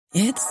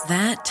It's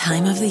that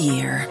time of the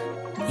year.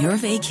 Your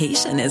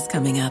vacation is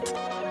coming up.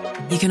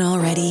 You can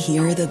already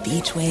hear the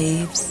beach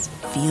waves,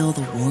 feel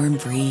the warm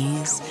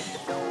breeze,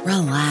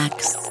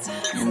 relax,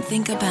 and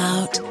think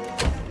about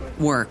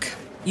work.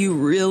 You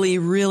really,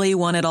 really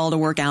want it all to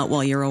work out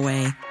while you're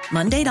away.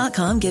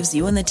 Monday.com gives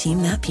you and the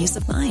team that peace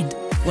of mind.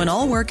 When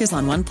all work is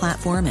on one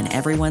platform and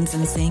everyone's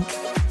in sync,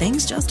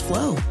 things just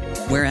flow.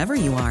 Wherever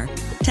you are,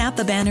 tap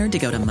the banner to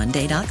go to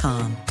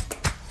Monday.com.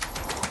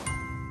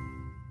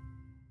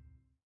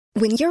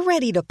 When you're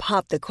ready to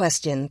pop the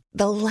question,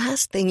 the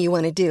last thing you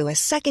want to do is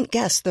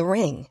second-guess the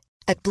ring.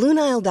 At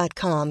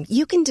BlueNile.com,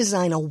 you can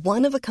design a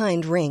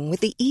one-of-a-kind ring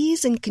with the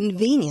ease and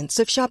convenience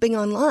of shopping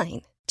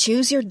online.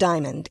 Choose your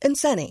diamond and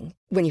setting.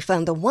 When you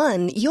find the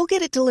one, you'll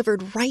get it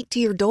delivered right to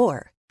your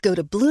door. Go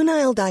to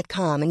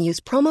BlueNile.com and use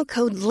promo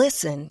code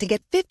LISTEN to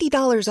get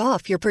 $50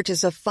 off your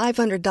purchase of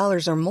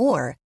 $500 or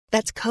more.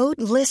 That's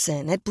code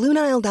LISTEN at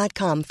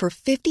BlueNile.com for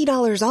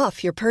 $50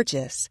 off your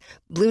purchase.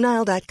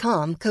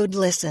 BlueNile.com, code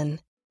LISTEN.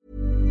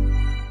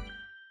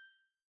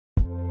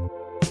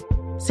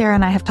 Sarah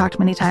and I have talked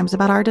many times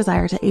about our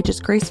desire to age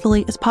as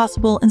gracefully as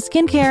possible, and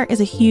skincare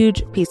is a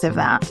huge piece of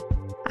that.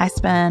 I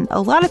spend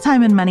a lot of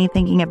time and money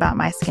thinking about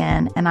my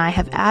skin, and I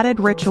have added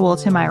Ritual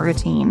to my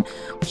routine,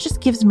 which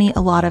just gives me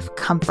a lot of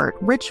comfort.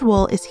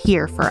 Ritual is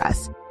here for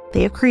us.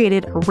 They have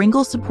created a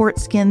wrinkle support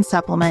skin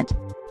supplement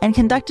and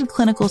conducted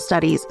clinical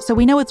studies, so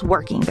we know it's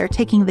working. They're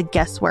taking the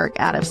guesswork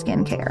out of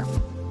skincare.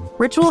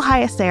 Ritual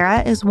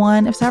Hyacera is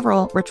one of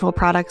several Ritual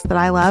products that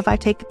I love. I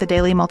take the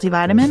daily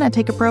multivitamin, I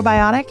take a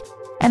probiotic,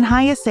 and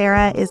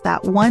Hyacera is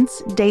that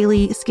once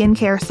daily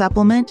skincare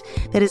supplement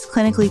that is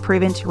clinically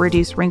proven to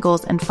reduce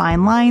wrinkles and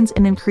fine lines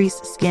and increase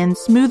skin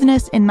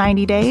smoothness in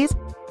 90 days.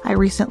 I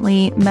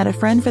recently met a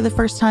friend for the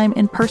first time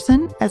in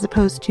person as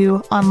opposed to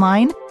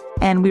online,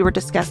 and we were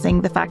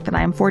discussing the fact that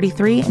I am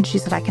 43, and she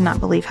said, "I cannot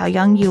believe how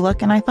young you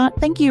look." And I thought,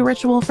 thank you,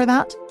 Ritual, for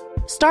that.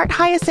 Start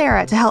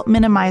Hyacera to help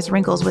minimize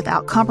wrinkles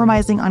without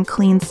compromising on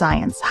clean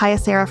science.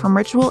 Hyacera from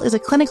Ritual is a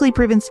clinically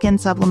proven skin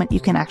supplement you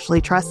can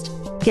actually trust.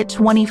 Get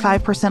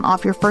 25%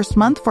 off your first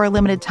month for a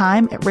limited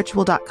time at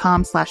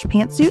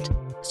ritual.com/pantsuit.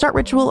 Start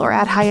Ritual or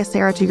add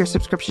Hyacera to your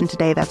subscription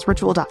today. That's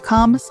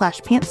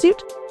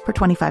ritual.com/pantsuit for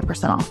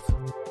 25% off.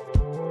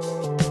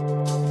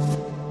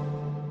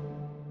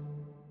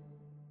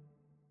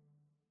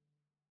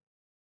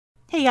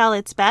 Hey y'all,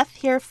 it's Beth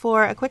here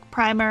for a quick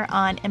primer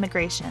on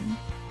immigration.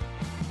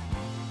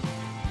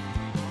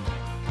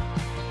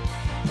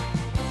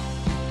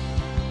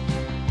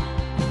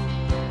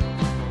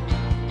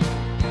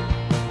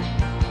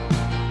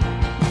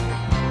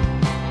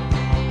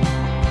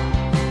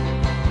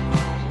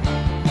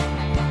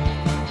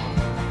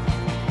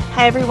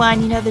 Hi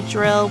everyone, you know the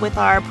drill with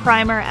our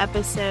primer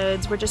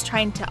episodes. We're just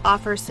trying to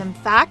offer some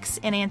facts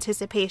in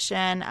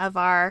anticipation of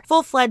our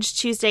full-fledged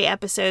Tuesday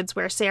episodes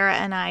where Sarah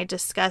and I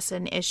discuss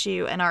an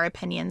issue and our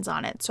opinions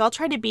on it. So I'll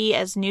try to be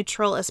as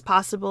neutral as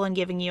possible in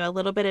giving you a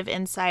little bit of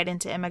insight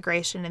into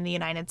immigration in the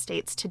United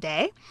States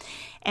today.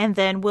 And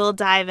then we'll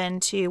dive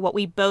into what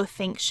we both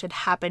think should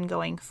happen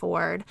going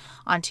forward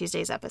on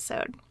Tuesday's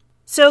episode.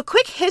 So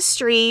quick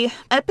history,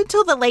 up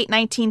until the late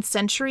 19th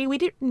century, we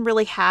didn't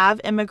really have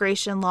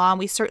immigration law, and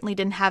we certainly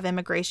didn't have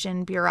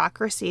immigration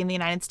bureaucracy in the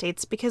United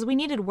States because we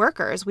needed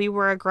workers. We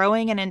were a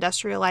growing and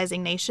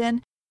industrializing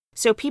nation,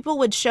 so people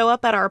would show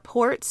up at our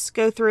ports,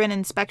 go through an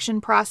inspection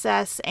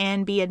process,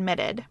 and be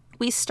admitted.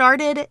 We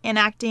started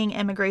enacting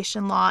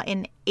immigration law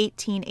in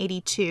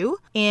 1882.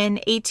 In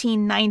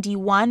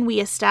 1891, we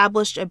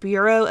established a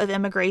Bureau of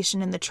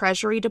Immigration in the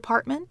Treasury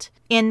Department.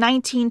 In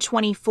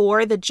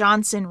 1924, the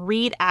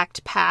Johnson-Reed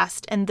Act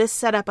passed, and this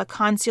set up a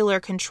consular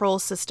control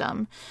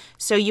system.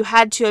 So you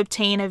had to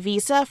obtain a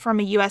visa from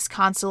a U.S.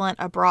 consulate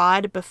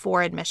abroad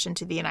before admission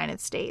to the United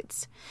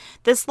States.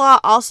 This law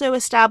also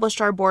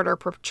established our Border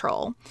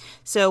Patrol.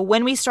 So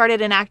when we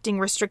started enacting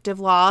restrictive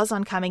laws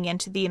on coming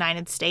into the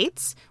United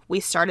States,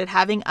 we started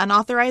having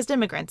unauthorized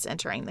immigrants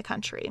entering the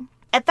country.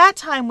 At that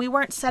time, we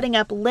weren't setting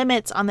up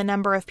limits on the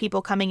number of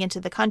people coming into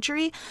the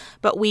country,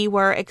 but we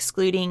were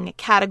excluding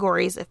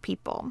categories of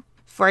people.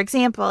 For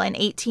example, in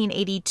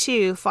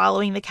 1882,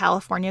 following the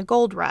California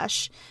Gold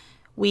Rush,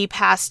 we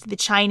passed the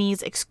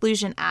Chinese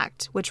Exclusion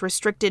Act, which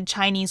restricted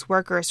Chinese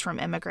workers from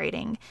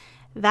immigrating.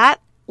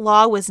 That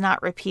law was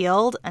not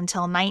repealed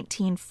until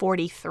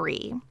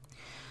 1943.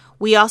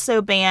 We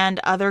also banned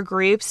other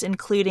groups,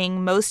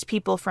 including most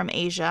people from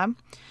Asia,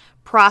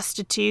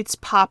 prostitutes,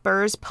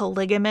 paupers,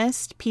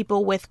 polygamists,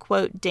 people with,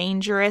 quote,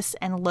 dangerous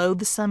and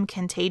loathsome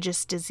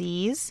contagious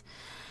disease,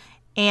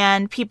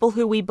 and people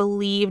who we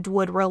believed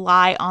would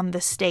rely on the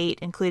state,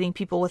 including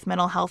people with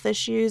mental health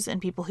issues and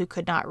people who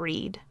could not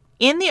read.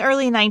 In the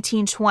early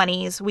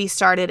 1920s, we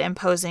started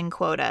imposing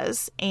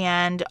quotas,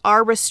 and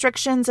our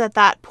restrictions at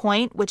that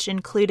point, which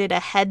included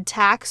a head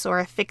tax or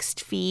a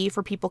fixed fee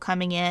for people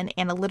coming in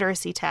and a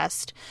literacy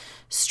test,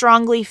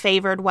 strongly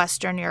favored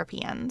Western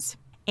Europeans.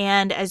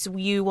 And as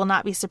you will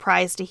not be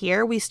surprised to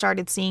hear, we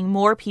started seeing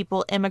more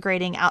people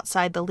immigrating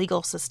outside the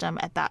legal system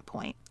at that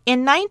point.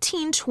 In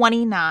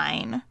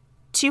 1929,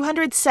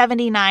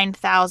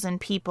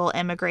 279,000 people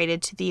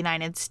immigrated to the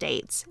United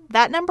States.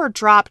 That number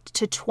dropped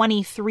to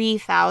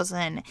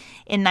 23,000 in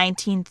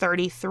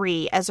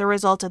 1933 as a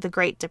result of the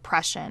Great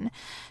Depression.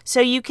 So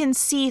you can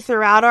see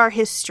throughout our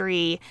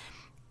history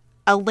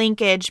a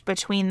linkage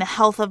between the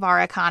health of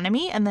our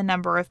economy and the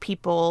number of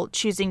people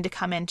choosing to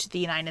come into the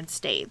United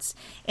States.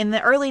 In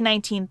the early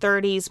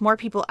 1930s, more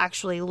people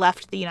actually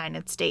left the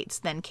United States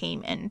than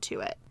came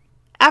into it.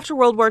 After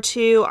World War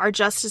II, our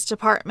Justice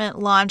Department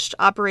launched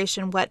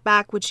Operation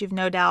Wetback, which you've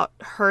no doubt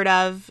heard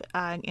of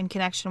in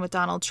connection with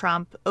Donald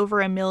Trump.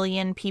 Over 1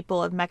 million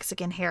people of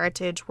Mexican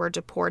heritage were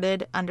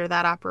deported under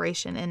that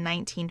operation in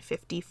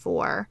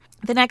 1954.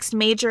 The next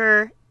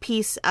major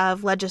piece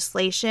of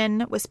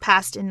legislation was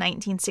passed in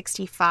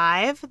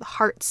 1965. The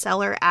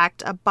Hart-Celler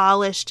Act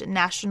abolished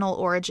national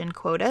origin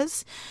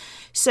quotas.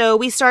 So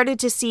we started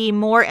to see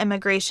more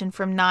immigration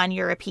from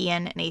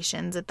non-European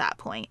nations at that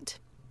point.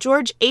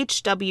 George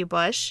H.W.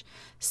 Bush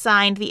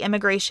signed the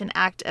Immigration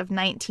Act of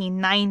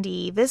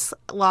 1990. This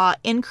law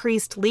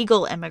increased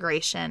legal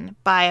immigration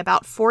by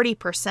about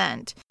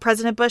 40%.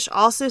 President Bush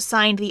also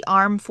signed the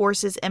Armed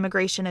Forces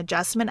Immigration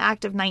Adjustment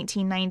Act of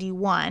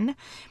 1991.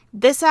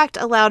 This act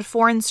allowed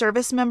foreign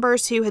service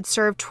members who had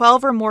served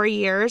 12 or more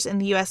years in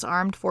the U.S.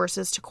 Armed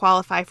Forces to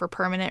qualify for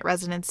permanent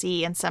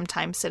residency and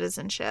sometimes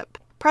citizenship.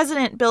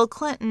 President Bill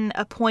Clinton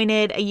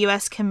appointed a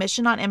U.S.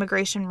 Commission on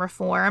Immigration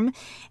Reform,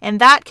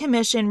 and that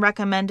commission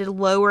recommended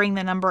lowering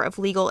the number of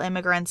legal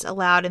immigrants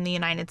allowed in the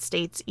United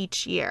States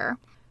each year.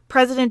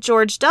 President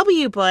George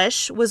W.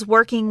 Bush was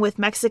working with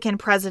Mexican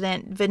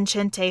President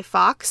Vicente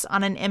Fox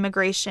on an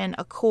immigration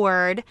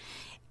accord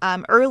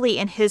early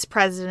in his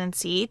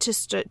presidency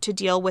to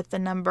deal with the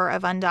number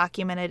of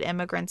undocumented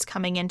immigrants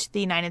coming into the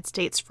United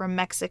States from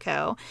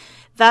Mexico.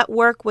 That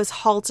work was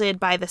halted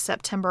by the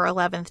September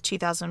 11th,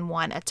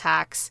 2001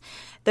 attacks.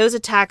 Those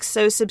attacks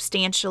so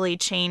substantially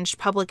changed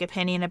public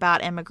opinion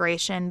about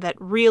immigration that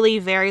really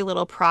very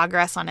little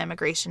progress on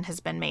immigration has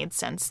been made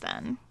since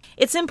then.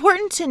 It's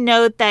important to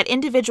note that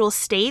individual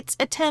states'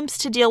 attempts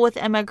to deal with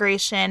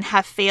immigration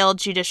have failed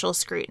judicial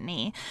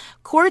scrutiny.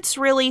 Courts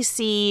really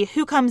see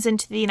who comes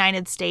into the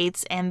United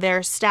States and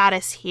their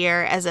status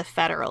here as a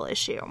federal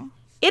issue.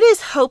 It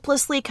is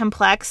hopelessly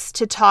complex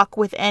to talk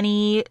with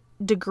any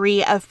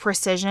degree of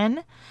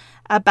precision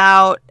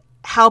about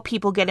how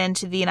people get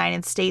into the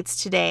United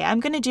States today.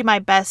 I'm going to do my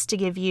best to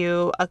give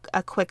you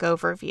a quick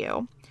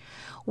overview.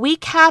 We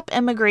cap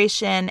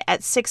immigration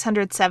at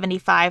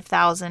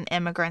 675,000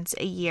 immigrants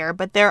a year,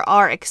 but there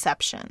are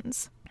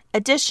exceptions.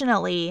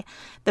 Additionally,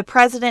 the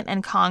President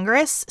and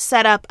Congress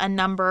set up a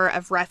number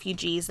of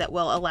refugees that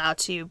will allow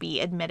to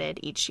be admitted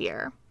each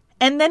year.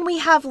 And then we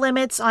have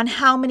limits on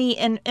how many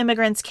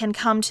immigrants can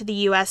come to the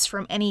U.S.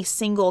 from any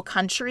single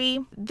country.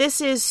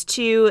 This is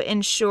to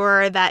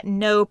ensure that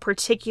no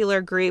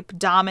particular group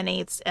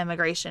dominates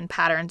immigration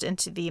patterns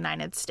into the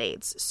United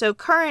States. So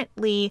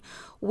currently,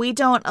 we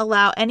don't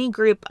allow any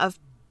group of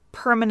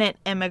permanent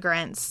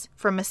immigrants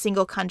from a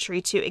single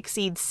country to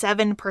exceed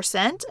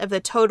 7% of the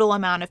total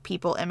amount of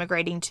people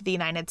immigrating to the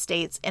United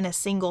States in a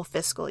single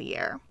fiscal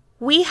year.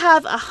 We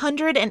have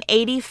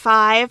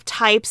 185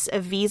 types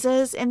of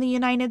visas in the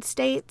United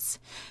States.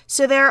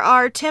 So there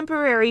are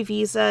temporary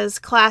visas,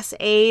 Class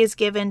A's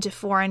given to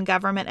foreign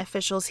government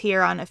officials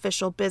here on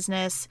official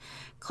business,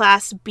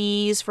 Class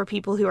B's for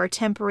people who are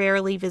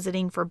temporarily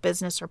visiting for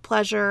business or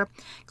pleasure,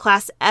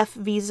 Class F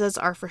visas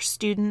are for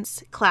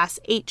students,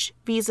 Class H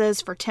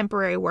visas for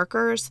temporary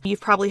workers.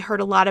 You've probably heard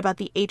a lot about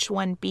the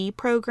H-1B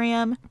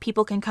program.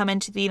 People can come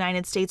into the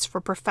United States for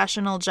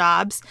professional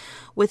jobs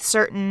with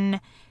certain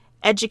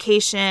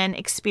education,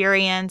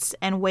 experience,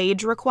 and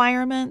wage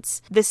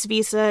requirements. This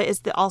visa is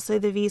also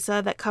the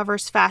visa that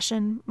covers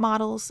fashion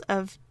models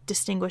of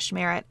distinguished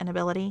merit and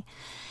ability.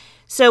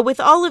 So with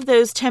all of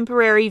those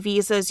temporary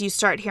visas, you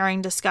start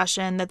hearing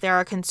discussion that there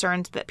are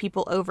concerns that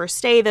people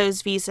overstay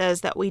those visas,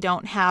 that we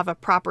don't have a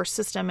proper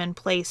system in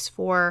place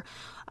for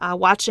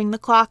watching the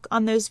clock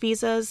on those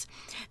visas.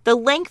 The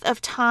length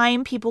of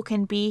time people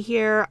can be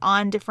here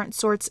on different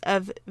sorts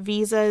of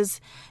visas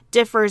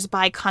differs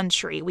by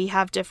country. We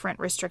have different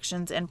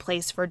restrictions in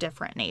place for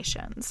different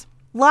nations.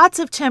 Lots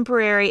of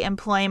temporary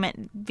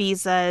employment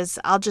visas,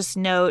 I'll just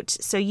note.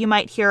 So you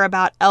might hear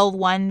about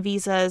L1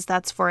 visas,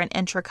 that's for an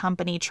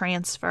intra-company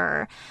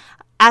transfer.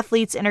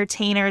 Athletes,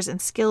 entertainers,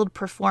 and skilled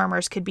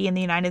performers could be in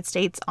the United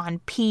States on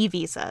P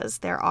visas.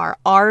 There are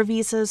R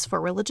visas for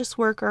religious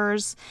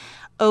workers,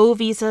 O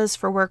visas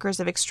for workers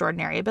of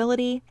extraordinary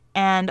ability,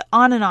 and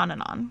on and on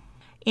and on.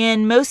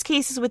 In most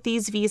cases with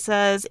these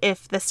visas,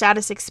 if the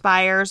status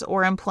expires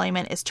or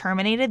employment is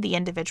terminated, the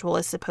individual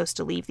is supposed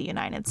to leave the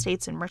United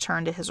States and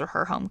return to his or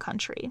her home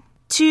country.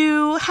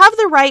 To have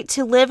the right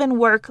to live and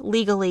work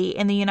legally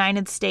in the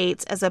United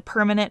States as a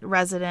permanent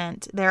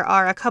resident, there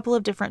are a couple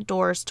of different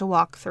doors to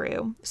walk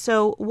through.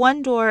 So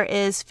one door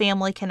is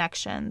family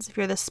connections. If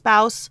you're the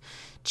spouse,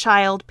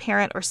 child,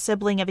 parent, or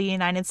sibling of a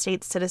United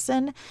States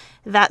citizen,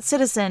 that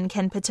citizen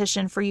can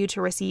petition for you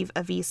to receive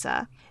a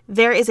visa.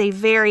 There is a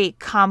very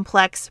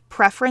complex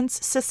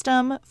preference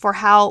system for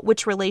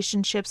which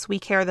relationships we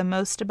care the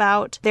most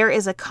about. There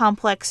is a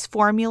complex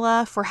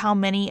formula for how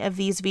many of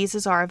these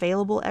visas are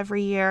available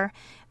every year.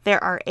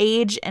 There are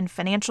age and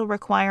financial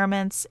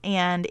requirements,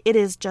 and it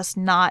is just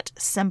not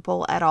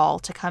simple at all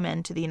to come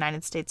into the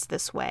United States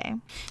this way.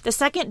 The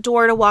second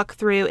door to walk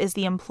through is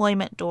the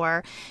employment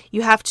door.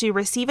 You have to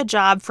receive a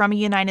job from a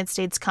United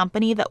States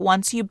company that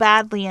wants you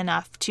badly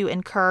enough to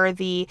incur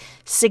the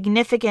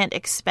significant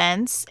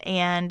expense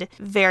and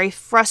very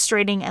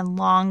frustrating and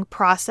long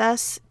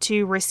process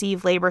to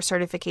receive labor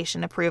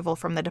certification approval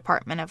from the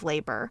Department of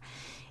Labor.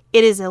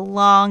 It is a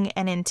long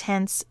and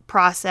intense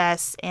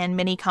process, and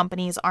many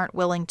companies aren't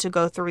willing to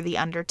go through the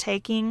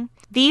undertaking.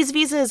 These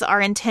visas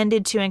are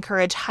intended to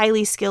encourage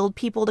highly skilled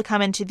people to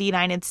come into the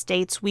United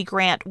States. We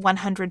grant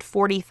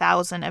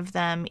 140,000 of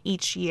them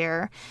each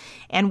year.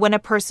 And when a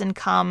person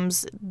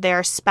comes,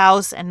 their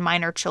spouse and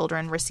minor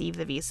children receive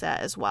the visa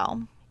as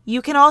well.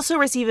 You can also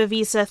receive a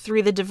visa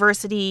through the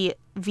Diversity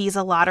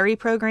Visa Lottery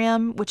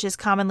Program, which is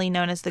commonly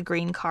known as the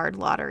Green Card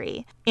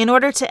Lottery. In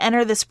order to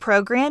enter this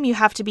program, you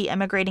have to be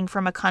immigrating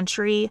from a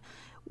country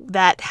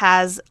that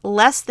has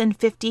less than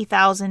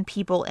 50,000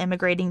 people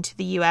immigrating to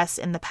the U.S.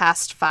 in the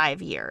past 5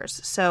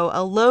 years. So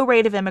a low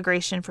rate of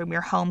immigration from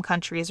your home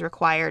country is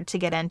required to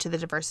get into the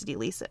Diversity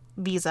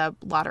Visa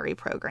Lottery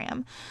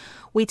Program.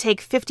 We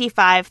take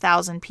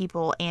 55,000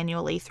 people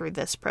annually through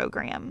this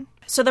program.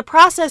 So the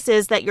process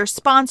is that your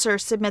sponsor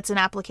submits an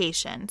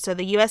application. So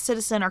the U.S.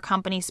 citizen or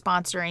company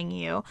sponsoring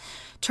you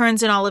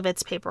turns in all of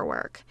its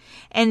paperwork.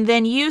 And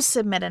then you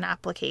submit an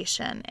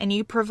application and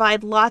you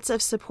provide lots of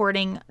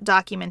supporting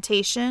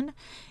documentation,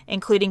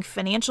 including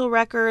financial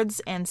records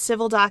and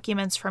civil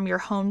documents from your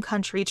home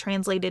country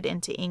translated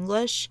into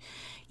English.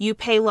 You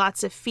pay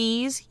lots of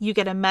fees. You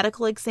get a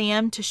medical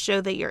exam to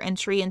show that your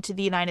entry into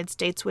the United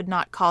States would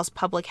not cause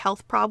public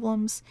health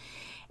problems.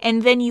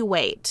 And then you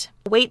wait.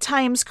 Wait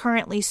times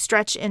currently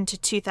stretch into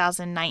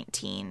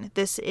 2019.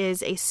 This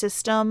is a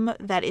system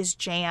that is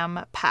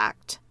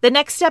jam-packed. The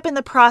next step in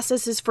the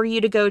process is for you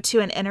to go to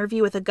an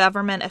interview with a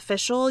government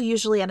official,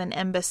 usually at an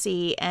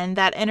embassy, and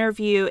that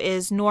interview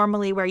is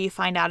normally where you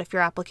find out if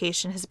your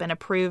application has been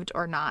approved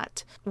or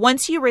not.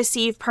 Once you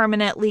receive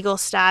permanent legal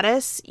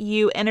status,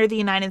 you enter the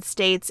United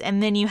States,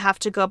 and then you have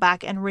to go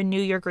back and renew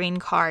your green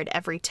card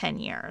every 10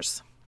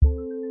 years.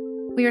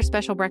 We are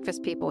special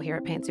breakfast people here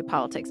at Pantsuit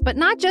Politics, but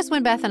not just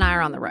when Beth and I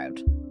are on the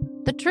road.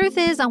 The truth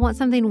is, I want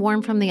something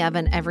warm from the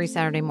oven every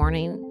Saturday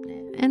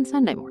morning and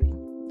Sunday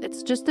morning.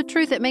 It's just the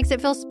truth. It makes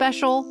it feel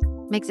special,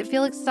 makes it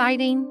feel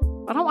exciting.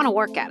 I don't want to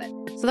work at it.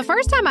 So the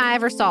first time I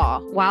ever saw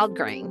Wild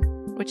Grain,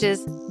 which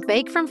is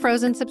bake from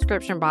frozen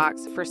subscription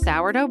box for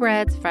sourdough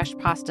breads, fresh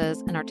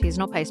pastas, and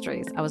artisanal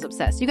pastries, I was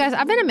obsessed. You guys,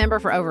 I've been a member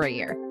for over a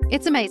year.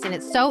 It's amazing.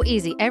 It's so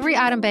easy. Every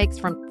item bakes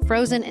from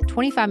frozen in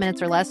 25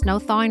 minutes or less, no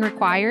thawing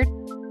required.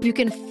 You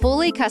can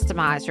fully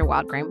customize your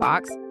Wild Grain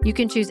box. You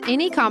can choose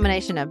any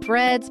combination of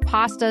breads,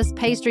 pastas,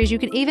 pastries. You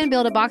can even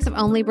build a box of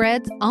only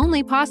breads,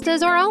 only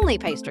pastas, or only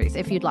pastries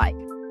if you'd like.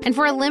 And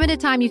for a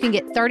limited time, you can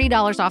get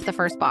 $30 off the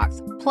first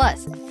box,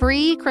 plus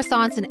free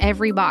croissants in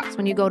every box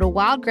when you go to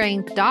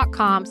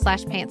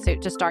wildgrain.com/pantsuit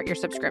to start your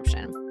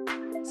subscription.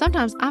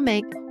 Sometimes I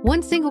make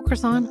one single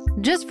croissant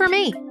just for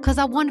me because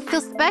I want to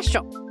feel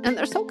special, and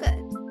they're so good.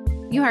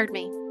 You heard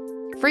me.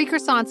 Free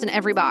croissants in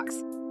every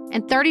box.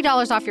 And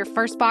 $30 off your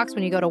first box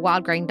when you go to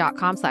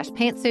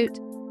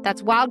wildgrain.com/pantsuit.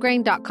 That's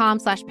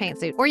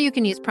wildgrain.com/pantsuit. Or you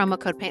can use promo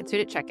code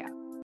pantsuit at checkout.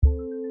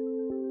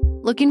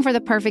 Looking for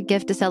the perfect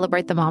gift to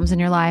celebrate the moms in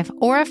your life?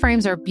 Aura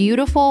frames are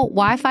beautiful,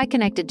 Wi-Fi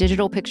connected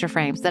digital picture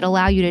frames that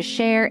allow you to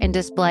share and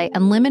display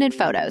unlimited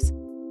photos.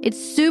 It's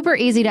super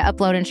easy to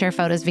upload and share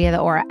photos via the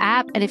Aura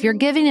app. And if you're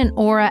giving an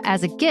Aura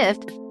as a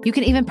gift, you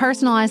can even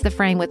personalize the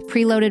frame with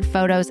preloaded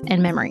photos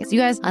and memories. You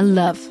guys, I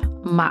love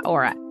my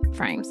Aura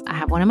frames. I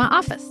have one in my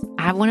office.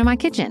 I have one in my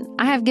kitchen.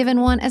 I have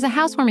given one as a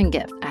housewarming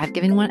gift. I have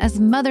given one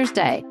as Mother's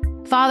Day,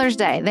 Father's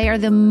Day. They are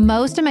the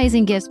most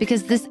amazing gifts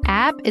because this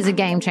app is a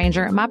game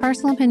changer, in my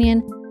personal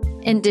opinion,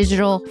 in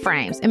digital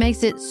frames. It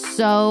makes it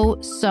so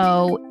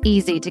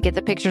easy to get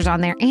the pictures on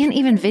there and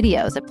even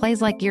videos. It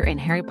plays like you're in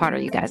Harry Potter,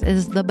 you guys. It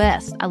is the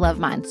best. I love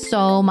mine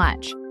so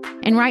much.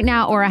 And right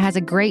now, Aura has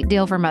a great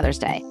deal for Mother's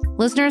Day.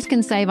 Listeners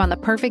can save on the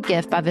perfect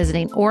gift by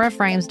visiting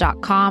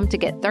auraframes.com to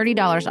get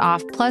 $30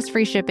 off plus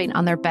free shipping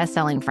on their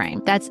best-selling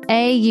frame. That's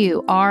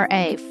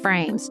AURA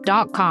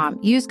frames.com.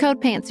 Use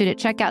code pantsuit at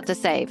checkout to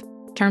save.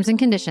 Terms and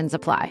conditions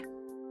apply.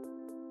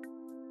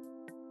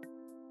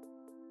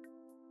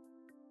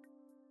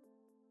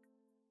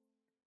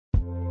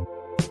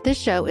 This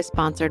show is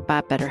sponsored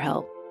by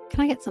BetterHelp.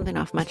 Can I get something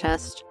off my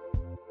chest?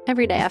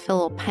 Every day I feel a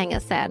little pang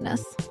of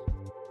sadness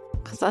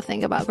because I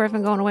think about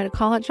Griffin going away to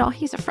college. Y'all,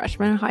 he's a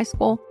freshman in high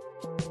school.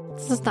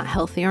 This is not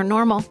healthy or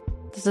normal.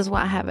 This is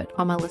why I have it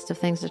on my list of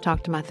things to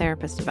talk to my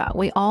therapist about.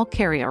 We all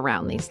carry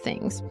around these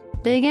things,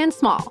 big and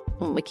small.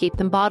 When we keep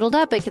them bottled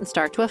up, it can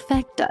start to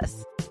affect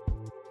us.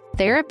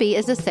 Therapy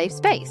is a safe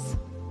space.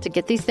 to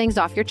get these things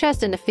off your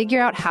chest and to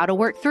figure out how to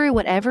work through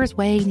whatever's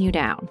weighing you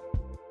down.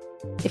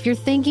 If you're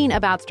thinking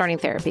about starting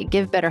therapy,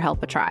 give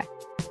BetterHelp a try.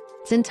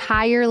 It's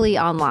entirely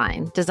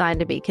online, designed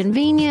to be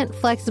convenient,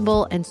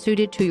 flexible, and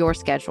suited to your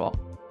schedule.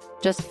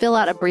 Just fill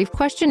out a brief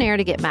questionnaire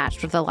to get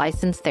matched with a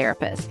licensed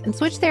therapist and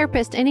switch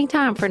therapists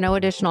anytime for no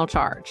additional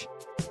charge.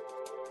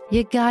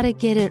 You gotta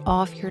get it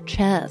off your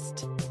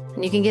chest.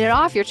 And you can get it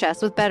off your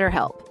chest with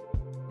BetterHelp.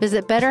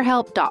 Visit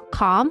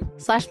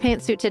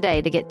BetterHelp.com/pantsuit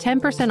today to get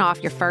 10%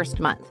 off your first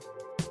month.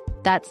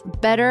 That's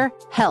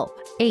BetterHelp,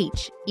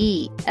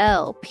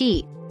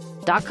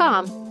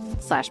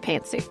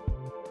 HELP.com/pantsuit.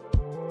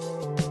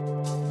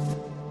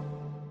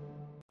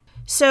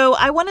 So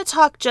I want to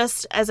talk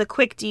just as a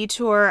quick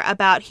detour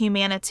about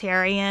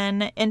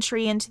humanitarian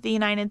entry into the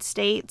United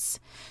States.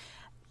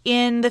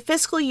 In the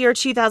fiscal year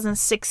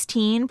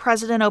 2016,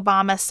 President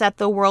Obama set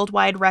the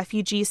worldwide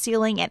refugee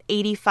ceiling at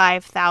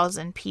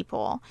 85,000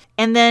 people.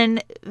 And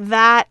then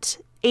that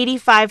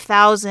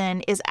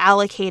 85,000 is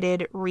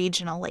allocated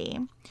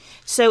regionally.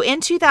 So in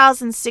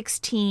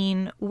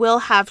 2016, we'll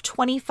have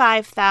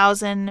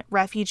 25,000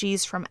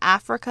 refugees from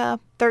Africa,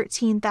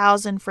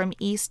 13,000 from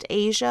East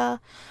Asia,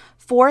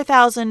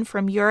 4,000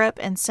 from Europe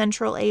and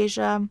Central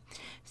Asia,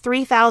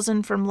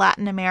 3,000 from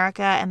Latin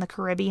America and the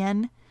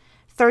Caribbean,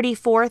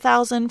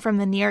 34,000 from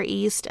the Near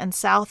East and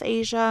South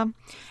Asia,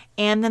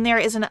 and then there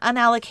is an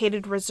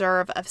unallocated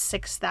reserve of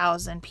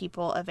 6,000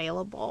 people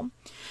available.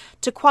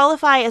 To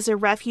qualify as a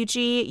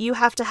refugee, you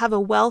have to have a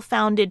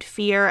well-founded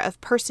fear of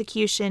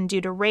persecution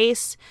due to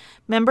race,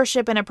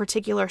 membership in a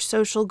particular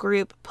social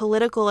group,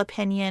 political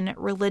opinion,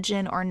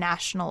 religion, or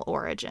national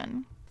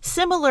origin.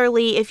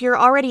 Similarly, if you're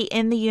already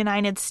in the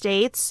United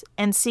States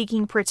and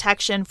seeking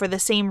protection for the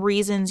same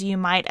reasons you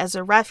might as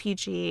a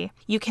refugee,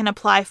 you can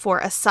apply for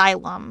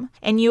asylum.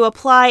 And you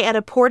apply at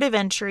a port of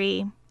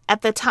entry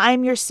at the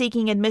time you're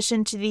seeking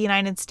admission to the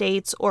United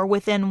States or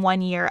within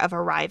 1 year of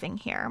arriving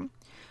here.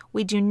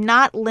 We do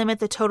not limit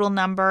the total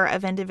number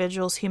of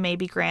individuals who may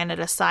be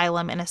granted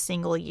asylum in a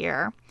single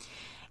year.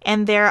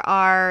 And there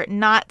are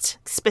not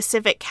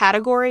specific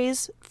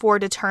categories for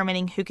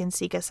determining who can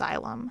seek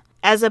asylum.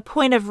 As a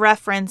point of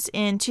reference,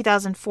 in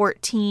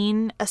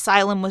 2014,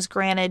 asylum was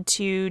granted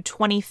to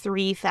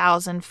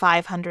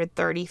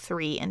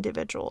 23,533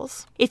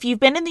 individuals. If you've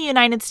been in the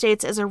United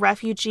States as a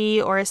refugee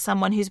or as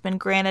someone who's been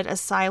granted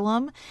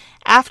asylum,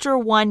 after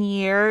 1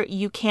 year,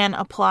 you can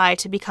apply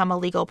to become a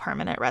legal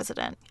permanent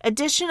resident.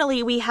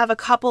 Additionally, we have a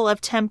couple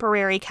of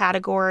temporary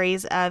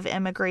categories of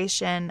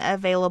immigration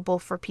available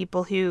for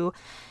people who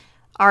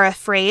are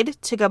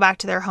afraid to go back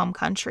to their home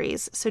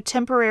countries. So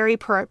temporary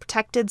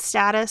protected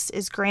status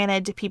is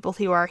granted to people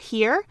who are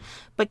here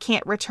but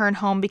can't return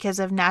home because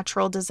of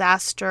natural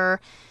disaster,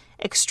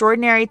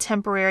 extraordinary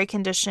temporary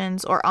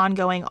conditions, or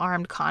ongoing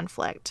armed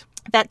conflict.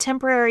 That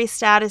temporary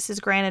status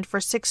is granted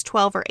for 6,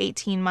 12, or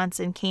 18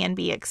 months and can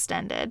be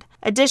extended.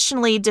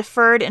 Additionally,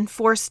 deferred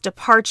enforced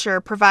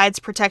departure provides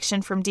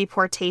protection from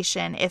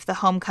deportation if the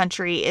home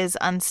country is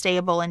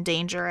unstable and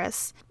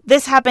dangerous.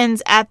 This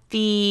happens at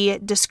the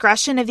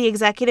discretion of the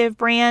executive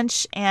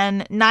branch,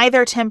 and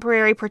neither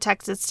temporary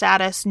protected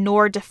status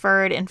nor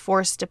deferred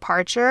enforced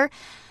departure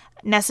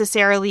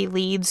necessarily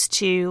leads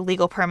to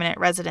legal permanent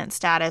resident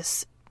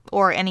status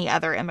or any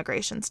other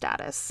immigration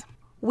status.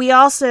 We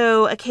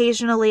also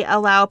occasionally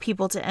allow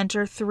people to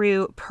enter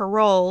through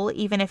parole,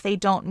 even if they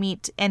don't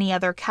meet any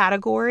other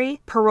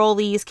category.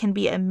 Parolees can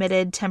be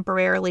admitted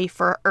temporarily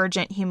for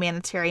urgent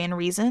humanitarian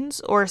reasons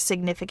or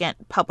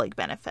significant public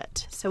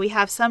benefit. So we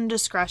have some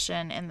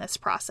discretion in this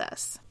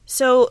process.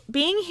 So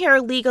being here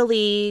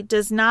legally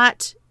does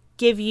not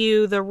give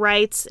you the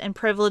rights and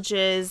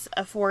privileges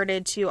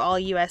afforded to all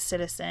U.S.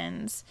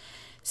 citizens.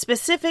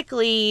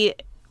 Specifically,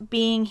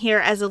 being here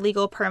as a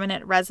legal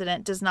permanent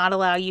resident does not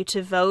allow you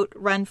to vote,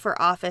 run for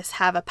office,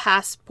 have a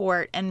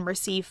passport, and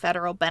receive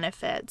federal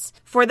benefits.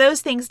 For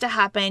those things to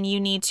happen, you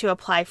need to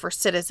apply for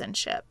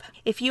citizenship.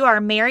 If you are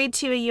married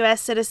to a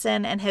U.S.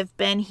 citizen and have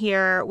been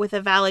here with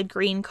a valid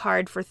green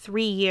card for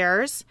 3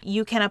 years,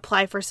 you can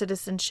apply for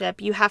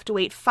citizenship. You have to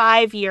wait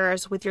 5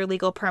 years with your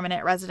legal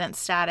permanent resident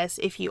status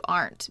if you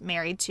aren't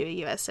married to a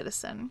U.S.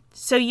 citizen.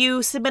 So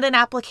you submit an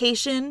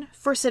application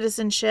for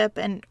citizenship,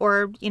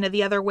 or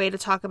the other way to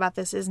talk about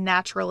this is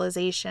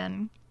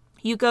naturalization.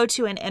 You go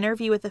to an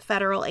interview with a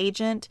federal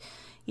agent.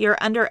 You're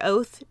under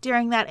oath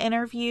during that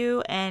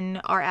interview and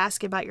are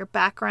asked about your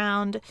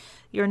background,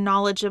 your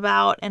knowledge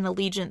about, and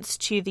allegiance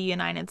to the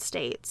United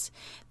States.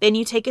 Then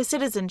you take a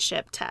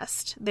citizenship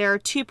test. There are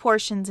 2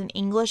 portions, an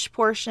English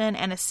portion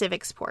and a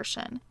civics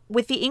portion.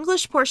 With the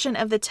English portion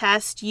of the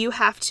test, you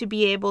have to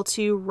be able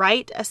to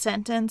write a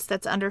sentence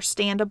that's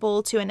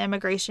understandable to an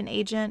immigration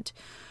agent,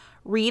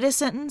 read a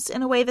sentence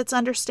in a way that's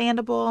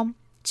understandable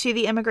to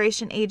the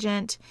immigration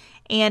agent,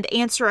 and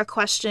answer a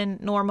question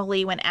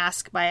normally when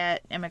asked by an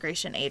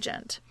immigration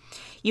agent.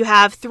 You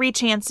have 3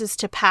 chances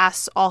to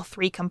pass all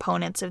 3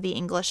 components of the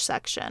English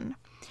section.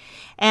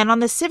 And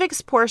on the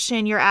civics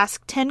portion, you're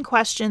asked 10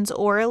 questions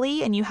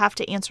orally, and you have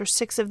to answer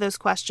 6 of those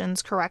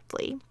questions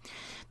correctly.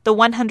 The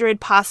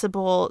 100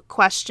 possible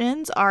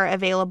questions are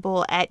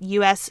available at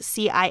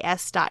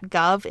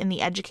uscis.gov in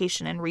the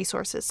Education and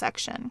Resources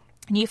section.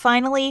 And you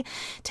finally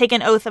take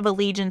an oath of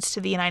allegiance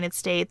to the United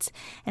States,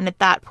 and at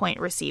that point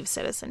receive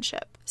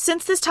citizenship.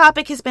 Since this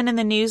topic has been in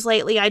the news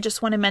lately, I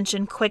just want to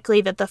mention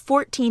quickly that the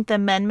 14th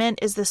Amendment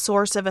is the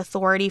source of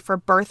authority for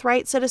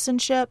birthright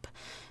citizenship.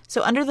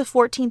 So under the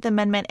 14th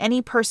Amendment,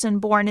 any person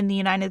born in the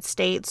United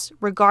States,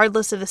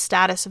 regardless of the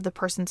status of the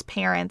person's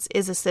parents,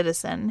 is a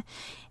citizen.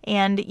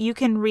 And you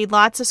can read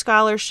lots of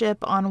scholarship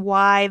on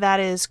why that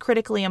is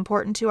critically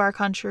important to our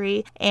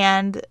country.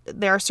 And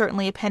there are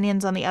certainly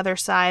opinions on the other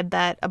side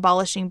that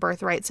abolishing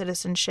birthright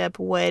citizenship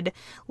would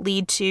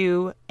lead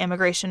to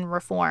immigration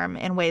reform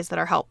in ways that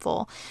are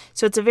helpful.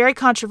 So it's a very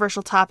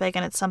controversial topic,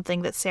 and it's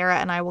something that Sarah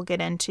and I will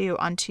get into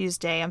on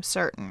Tuesday, I'm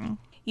certain.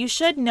 You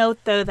should note,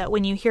 though, that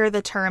when you hear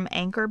the term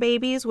anchor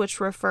babies, which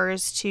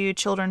refers to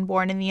children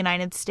born in the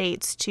United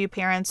States to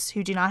parents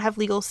who do not have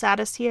legal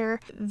status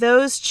here,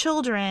 those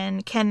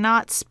children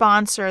cannot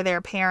sponsor their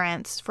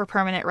parents for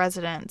permanent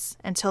residence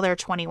until they're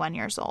 21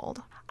 years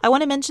old. I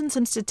want to mention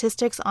some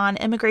statistics on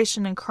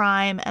immigration and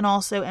crime and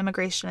also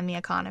immigration and the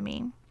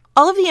economy.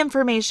 All of the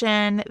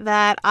information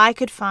that I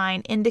could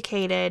find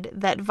indicated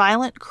that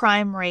violent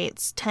crime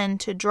rates tend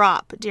to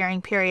drop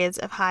during periods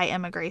of high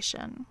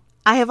immigration.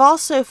 I have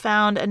also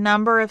found a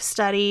number of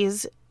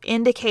studies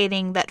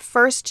indicating that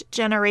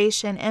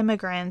first-generation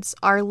immigrants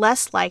are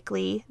less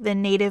likely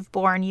than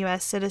native-born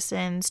U.S.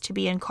 citizens to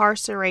be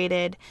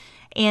incarcerated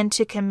and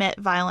to commit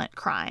violent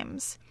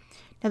crimes.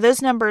 Now,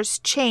 those numbers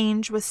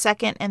change with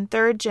second- and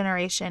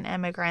third-generation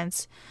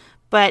immigrants,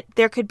 but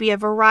there could be a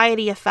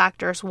variety of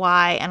factors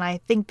why, and I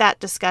think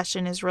that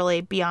discussion is really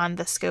beyond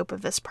the scope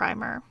of this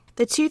primer.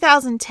 The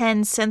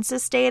 2010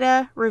 census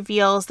data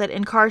reveals that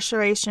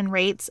incarceration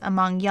rates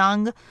among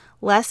young,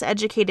 less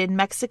educated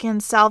Mexican,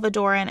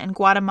 Salvadoran, and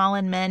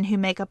Guatemalan men who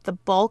make up the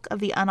bulk of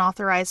the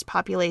unauthorized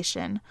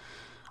population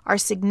are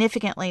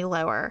significantly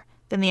lower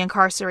than the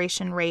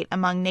incarceration rate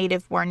among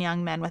native-born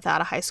young men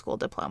without a high school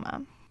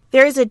diploma.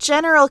 There is a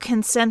general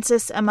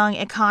consensus among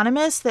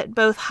economists that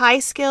both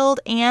high-skilled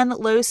and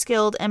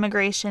low-skilled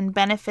immigration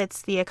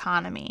benefits the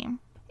economy.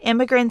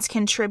 Immigrants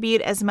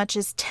contribute as much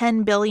as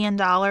 $10 billion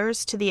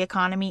to the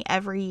economy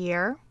every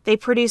year. They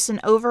produce an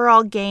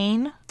overall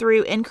gain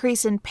through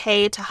increase in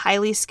pay to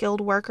highly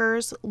skilled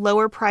workers,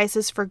 lower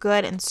prices for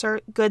goods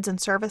and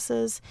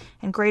services,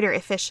 and greater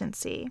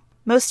efficiency.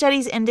 Most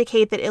studies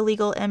indicate that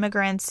illegal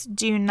immigrants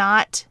do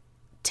not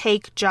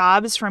take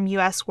jobs from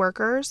U.S.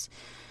 workers.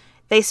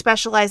 They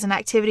specialize in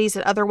activities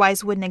that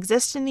otherwise wouldn't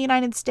exist in the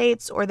United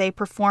States, or they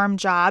perform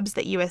jobs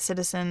that U.S.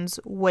 citizens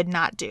would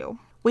not do.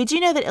 We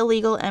do know that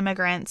illegal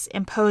immigrants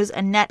impose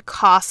a net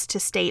cost to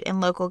state and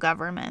local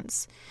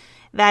governments.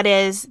 That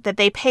is, that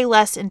they pay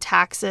less in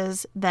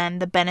taxes than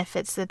the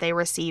benefits that they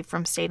receive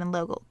from state and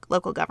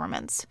local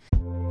governments.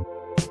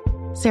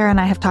 Sarah and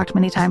I have talked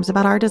many times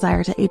about our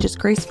desire to age as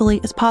gracefully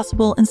as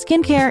possible, and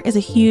skincare is a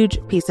huge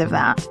piece of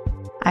that.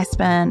 I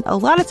spend a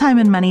lot of time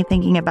and money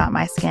thinking about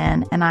my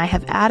skin, and I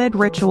have added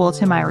Ritual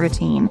to my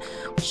routine,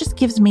 which just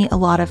gives me a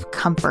lot of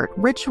comfort.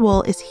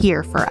 Ritual is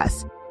here for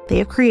us. They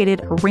have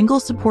created a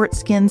wrinkle support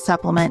skin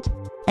supplement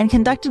and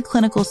conducted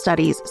clinical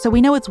studies, so we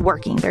know it's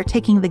working. They're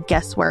taking the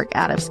guesswork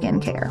out of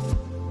skincare.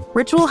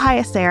 Ritual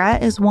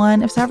Hyacera is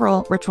one of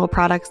several Ritual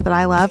products that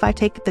I love. I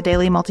take the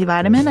daily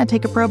multivitamin, I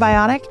take a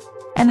probiotic,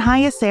 and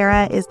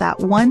Hyacera is that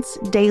once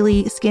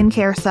daily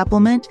skincare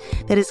supplement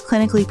that is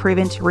clinically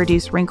proven to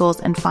reduce wrinkles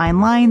and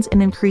fine lines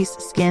and increase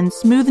skin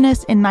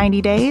smoothness in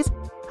 90 days.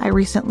 I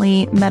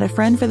recently met a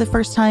friend for the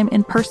first time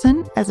in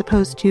person as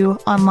opposed to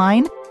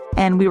online.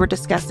 And we were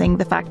discussing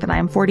the fact that I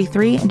am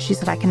 43, and she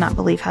said, "I cannot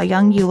believe how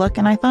young you look."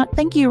 And I thought,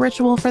 thank you,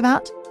 Ritual, for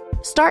that.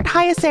 Start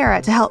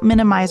Hyacera to help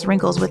minimize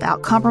wrinkles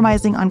without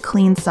compromising on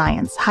clean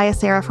science.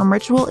 Hyacera from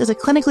Ritual is a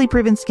clinically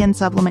proven skin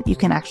supplement you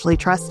can actually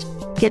trust.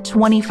 Get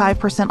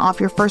 25% off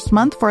your first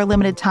month for a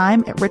limited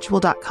time at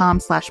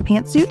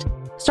ritual.com/pantsuit.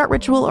 Start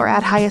Ritual or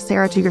add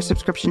Hyacera to your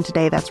subscription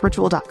today. That's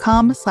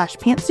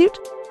ritual.com/pantsuit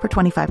for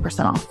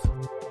 25% off.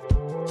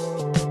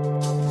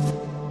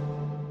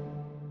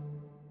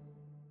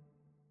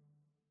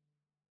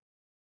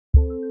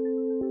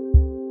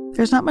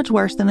 There's not much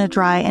worse than a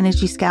dry and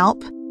itchy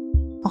scalp.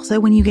 Also,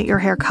 when you get your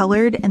hair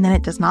colored and then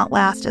it does not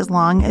last as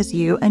long as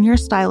you and your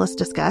stylist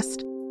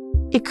discussed.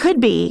 It could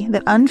be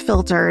that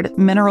unfiltered,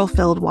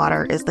 mineral-filled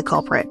water is the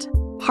culprit.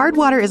 Hard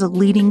water is a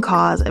leading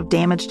cause of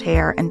damaged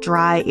hair and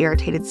dry,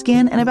 irritated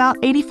skin, and about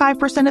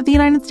 85% of the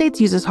United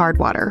States uses hard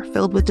water,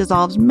 filled with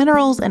dissolved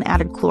minerals and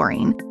added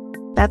chlorine.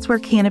 That's where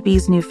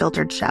Canopy's new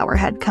filtered shower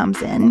head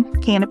comes in.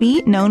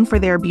 Canopy, known for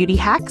their beauty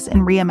hacks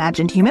and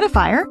reimagined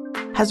humidifier,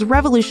 has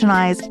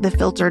revolutionized the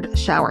filtered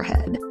shower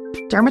head.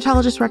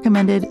 Dermatologists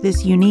recommended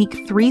this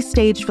unique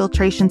 3-stage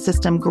filtration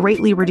system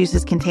greatly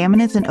reduces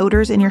contaminants and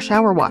odors in your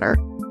shower water,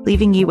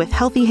 leaving you with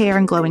healthy hair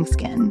and glowing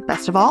skin.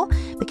 Best of all,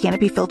 the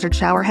Canopy filtered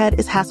shower head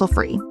is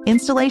hassle-free.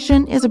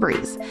 Installation is a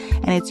breeze,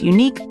 and its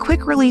unique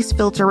quick-release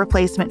filter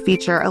replacement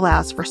feature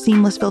allows for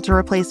seamless filter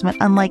replacement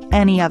unlike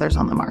any others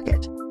on the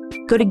market.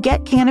 Go to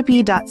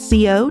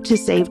getcanopy.co to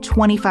save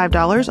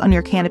 $25 on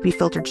your Canopy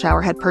filtered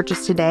showerhead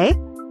purchase today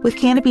with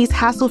Canopy's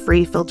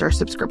hassle-free filter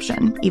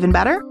subscription. Even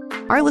better,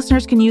 our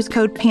listeners can use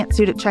code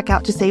PANTSUIT at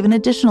checkout to save an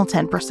additional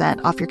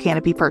 10% off your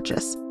Canopy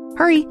purchase.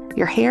 Hurry,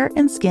 your hair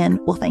and skin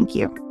will thank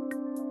you.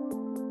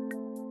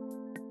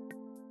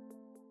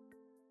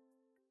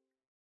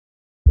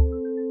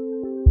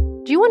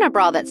 Do you want a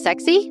bra that's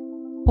sexy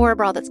or a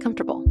bra that's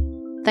comfortable?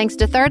 Thanks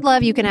to Third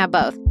Love, you can have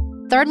both.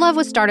 Third Love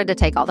was started to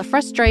take all the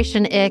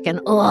frustration, ick,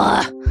 and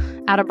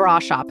out of bra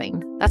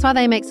shopping. That's why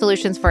they make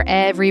solutions for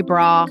every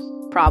bra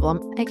problem,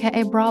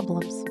 aka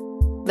problems.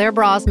 Their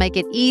bras make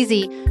it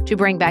easy to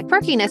bring back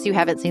perkiness you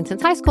haven't seen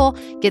since high school,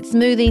 get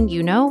smoothing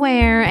you know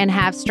where, and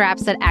have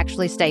straps that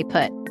actually stay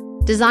put.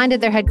 Designed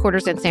at their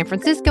headquarters in San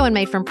Francisco and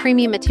made from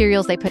premium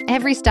materials, they put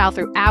every style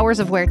through hours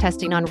of wear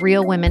testing on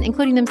real women,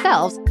 including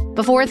themselves,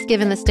 before it's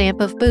given the stamp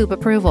of boob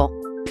approval.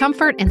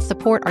 Comfort and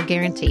support are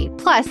guaranteed.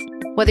 Plus,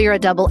 whether you're a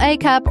double A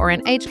cup or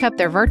an H cup,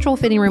 their virtual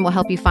fitting room will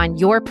help you find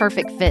your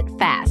perfect fit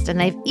fast. And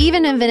they've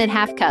even invented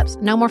half cups.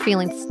 No more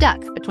feeling stuck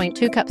between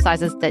two cup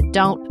sizes that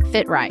don't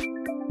fit right.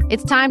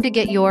 It's time to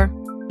get your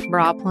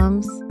bra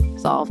plums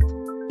solved.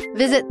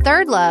 Visit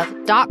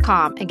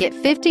thirdlove.com and get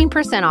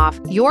 15% off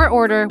your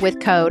order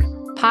with code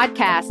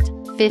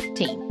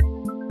podcast15.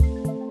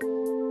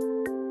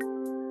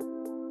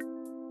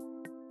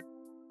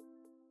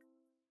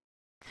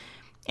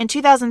 In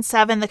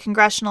 2007, the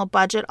Congressional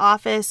Budget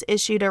Office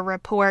issued a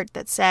report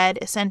that said,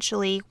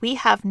 essentially, we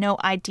have no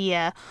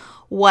idea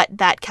what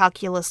that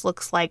calculus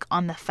looks like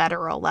on the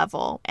federal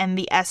level, and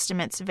the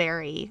estimates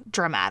vary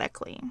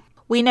dramatically.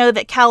 We know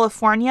that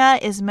California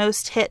is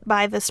most hit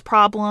by this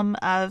problem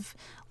of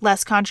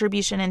less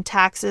contribution in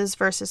taxes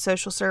versus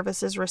social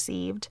services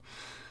received.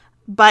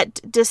 But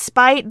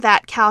despite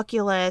that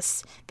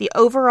calculus, the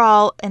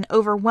overall and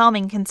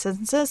overwhelming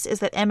consensus is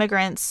that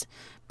immigrants,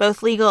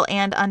 both legal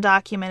and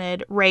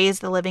undocumented,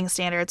 raise the living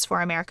standards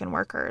for American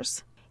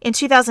workers. In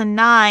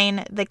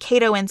 2009, the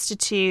Cato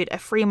Institute, a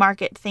free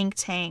market think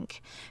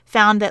tank,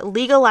 found that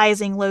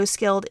legalizing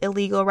low-skilled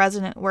illegal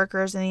resident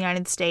workers in the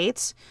United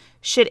States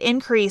should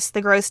increase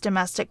the gross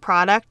domestic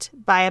product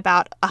by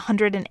about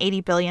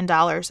 $180 billion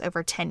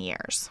over 10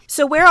 years.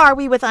 So where are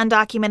we with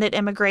undocumented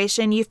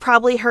immigration? You've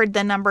probably heard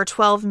the number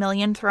 12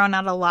 million thrown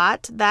out a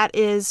lot. That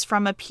is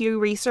from a Pew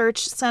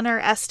Research Center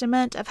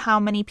estimate of how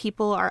many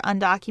people are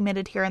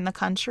undocumented here in the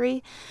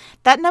country.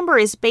 That number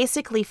is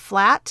basically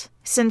flat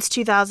since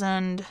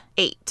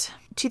 2008.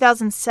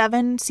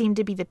 2007 seemed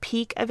to be the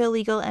peak of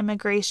illegal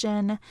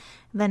immigration.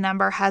 The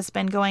number has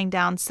been going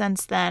down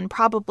since then,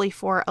 probably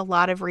for a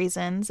lot of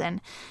reasons.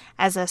 And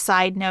as a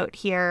side note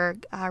here,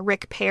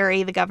 Rick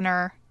Perry,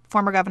 the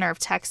former governor of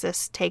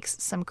Texas,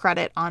 takes some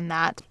credit on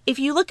that. If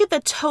you look at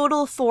the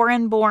total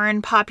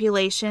foreign-born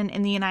population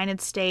in the United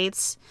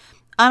States,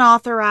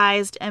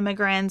 unauthorized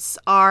immigrants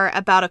are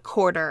about a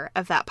quarter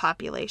of that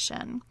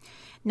population.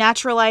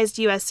 Naturalized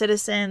U.S.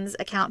 citizens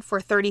account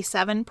for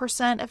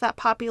 37% of that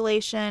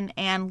population,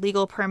 and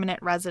legal permanent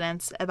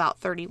residents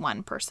about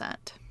 31%.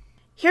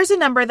 Here's a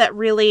number that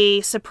really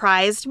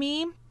surprised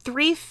me.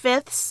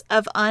 3/5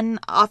 of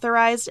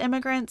unauthorized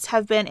immigrants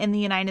have been in the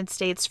United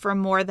States for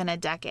more than a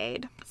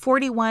decade.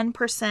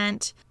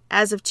 41%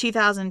 as of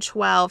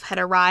 2012 had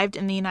arrived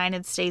in the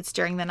United States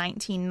during the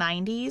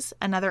 1990s,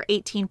 another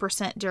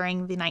 18%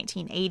 during the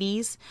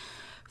 1980s.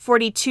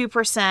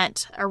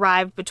 42%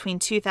 arrived between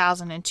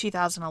 2000 and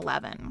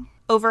 2011.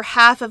 Over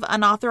half of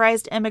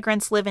unauthorized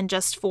immigrants live in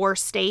just 4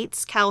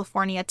 states: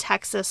 California,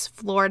 Texas,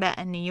 Florida,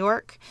 and New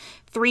York.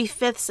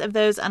 3/5 of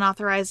those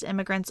unauthorized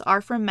immigrants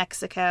are from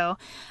Mexico.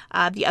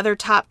 The other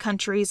top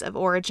countries of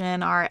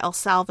origin are El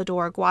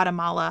Salvador,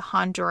 Guatemala,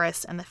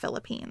 Honduras, and the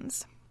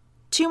Philippines.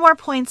 2 more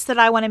points that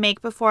I want to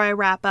make before I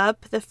wrap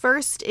up. The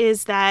first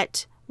is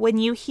that when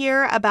you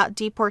hear about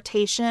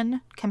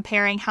deportation,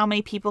 comparing how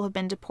many people have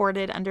been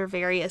deported under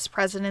various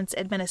presidents'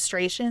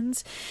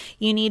 administrations,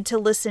 you need to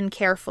listen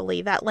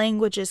carefully. That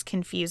language is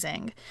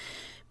confusing.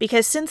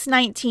 Because since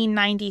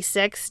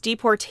 1996,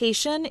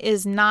 deportation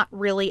is not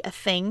really a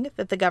thing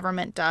that the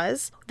government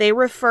does. They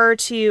refer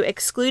to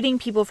excluding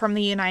people from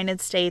the United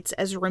States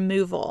as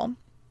removal.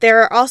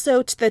 There are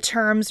also the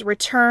terms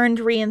returned,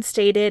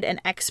 reinstated,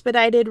 and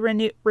expedited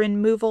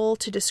removal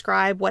to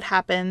describe what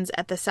happens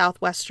at the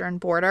southwestern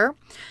border.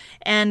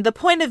 And the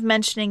point of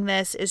mentioning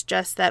this is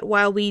just that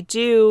while we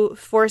do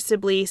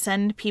forcibly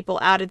send people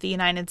out of the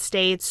United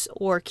States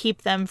or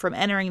keep them from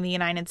entering the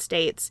United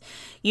States,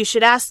 you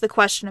should ask the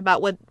question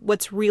about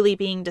what's really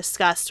being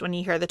discussed when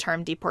you hear the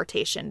term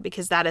deportation,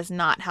 because that is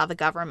not how the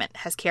government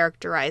has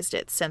characterized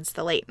it since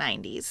the late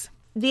 90s.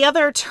 The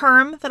other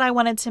term that I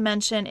wanted to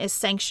mention is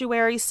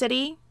sanctuary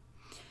city.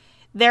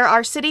 There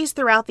are cities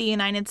throughout the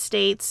United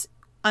States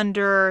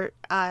under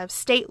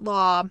state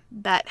law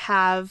that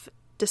have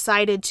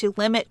decided to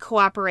limit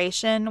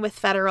cooperation with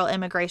federal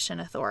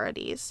immigration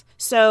authorities.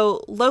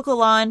 So local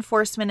law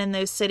enforcement in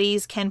those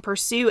cities can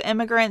pursue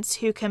immigrants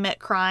who commit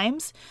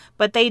crimes,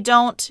 but they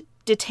don't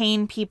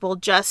detain people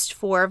just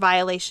for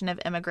violation of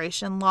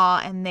immigration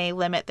law, and they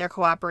limit their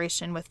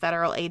cooperation with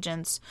federal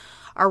agents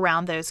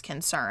around those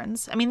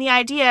concerns. I mean, the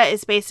idea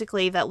is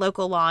basically that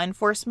local law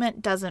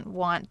enforcement doesn't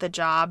want the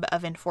job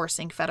of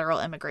enforcing federal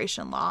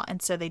immigration law,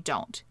 and so they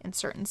don't in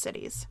certain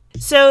cities.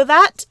 So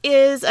that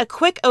is a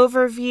quick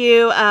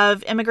overview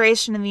of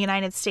immigration in the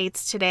United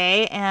States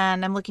today,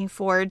 and I'm looking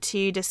forward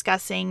to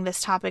discussing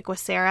this topic with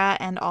Sarah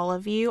and all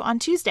of you on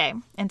Tuesday.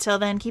 Until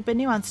then, keep it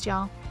nuanced,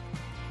 y'all.